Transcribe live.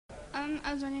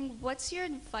I was wondering, what's your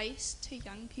advice to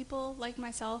young people like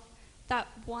myself that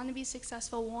want to be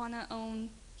successful, want to own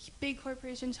big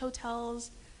corporations,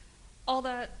 hotels, all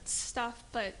that stuff,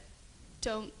 but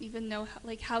don't even know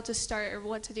how to start or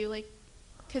what to do,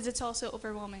 because it's also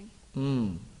overwhelming.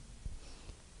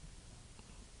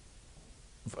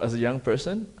 As a young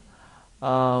person,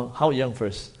 how young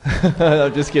first?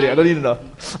 I'm just kidding. I don't need to know.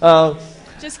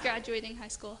 Just graduating high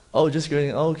school. Oh, just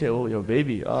graduating. Oh, okay. Oh, you're a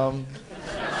baby. I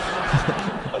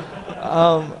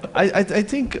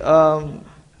think,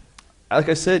 like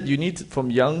I said, you need to,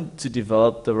 from young to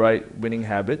develop the right winning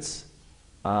habits.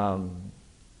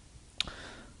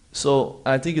 So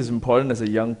I think it's important as a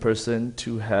young person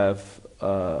to have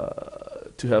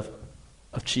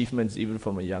achievements even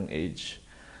from a young age.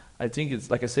 I think it's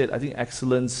like I said. I think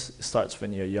excellence starts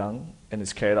when you're young and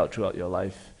is carried out throughout your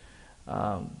life.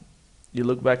 You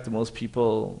look back to most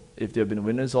people, if they've been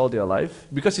winners all their life,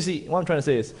 because you see, what I'm trying to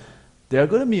say is, there are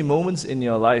going to be moments in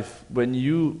your life when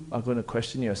you are going to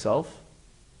question yourself,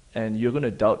 and you're going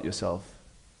to doubt yourself.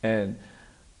 And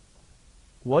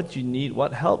what you need,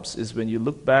 what helps, is when you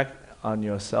look back on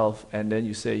yourself and then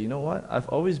you say, you know what, I've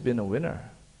always been a winner.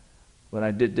 When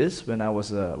I did this, when I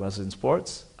was in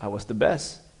sports, I was the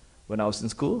best. When I was in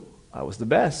school, I was the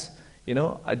best. You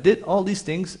know, I did all these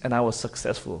things and I was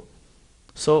successful.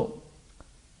 So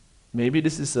maybe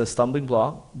this is a stumbling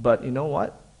block, but you know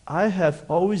what? I have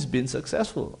always been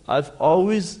successful. I've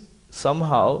always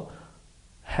somehow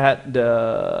had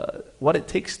what it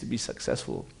takes to be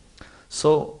successful.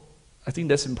 So I think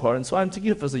that's important. So I'm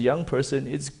thinking of, as a young person,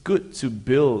 it's good to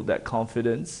build that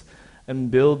confidence and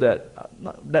build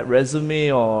that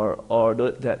resume or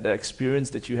that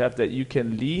experience that you have, that you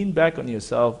can lean back on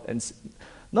yourself, and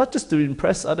not just to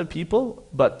impress other people,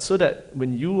 but so that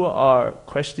when you are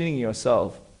questioning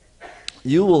yourself,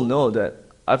 you will know that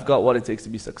I've got what it takes to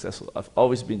be successful. I've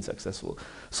always been successful.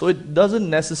 So it doesn't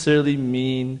necessarily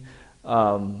mean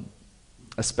a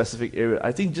specific area.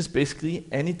 I think just basically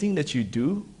anything that you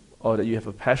do, or that you have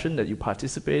a passion that you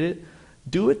participate in,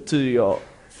 do it to your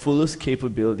fullest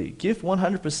capability. Give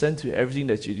 100% to everything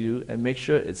that you do and make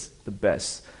sure it's the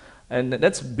best. And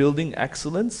that's building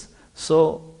excellence.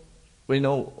 So, you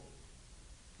know,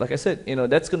 like I said, you know,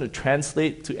 that's going to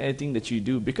translate to anything that you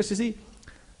do. Because you see,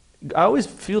 I always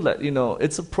feel that, you know,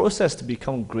 it's a process to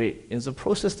become great. It's a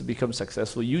process to become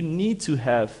successful. You need to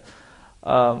have,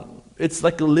 it's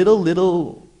like a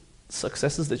little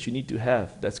successes that you need to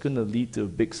have that's going to lead to a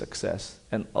big success.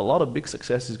 And a lot of big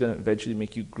success is going to eventually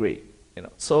make you great. You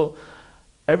know, so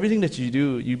everything that you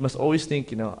do, you must always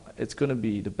think, you know, it's going to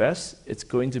be the best, it's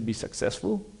going to be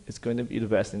successful, it's going to be the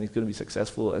best, and it's going to be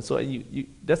successful. And so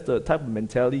that's the type of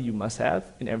mentality you must have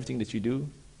in everything that you do.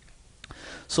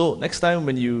 So next time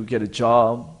when you get a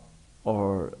job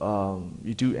or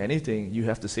you do anything, you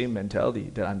have the same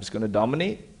mentality that I'm just going to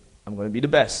dominate, I'm going to be the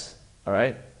best. All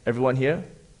right? Everyone here?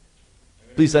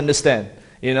 Please understand.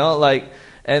 You know, like,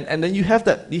 and then you have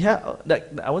that,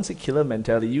 I won't say killer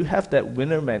mentality, you have that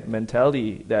winner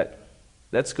mentality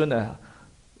that's going to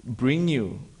bring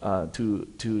you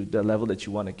to the level that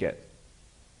you want to get.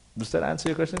 Does that answer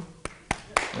your question?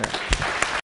 Yeah.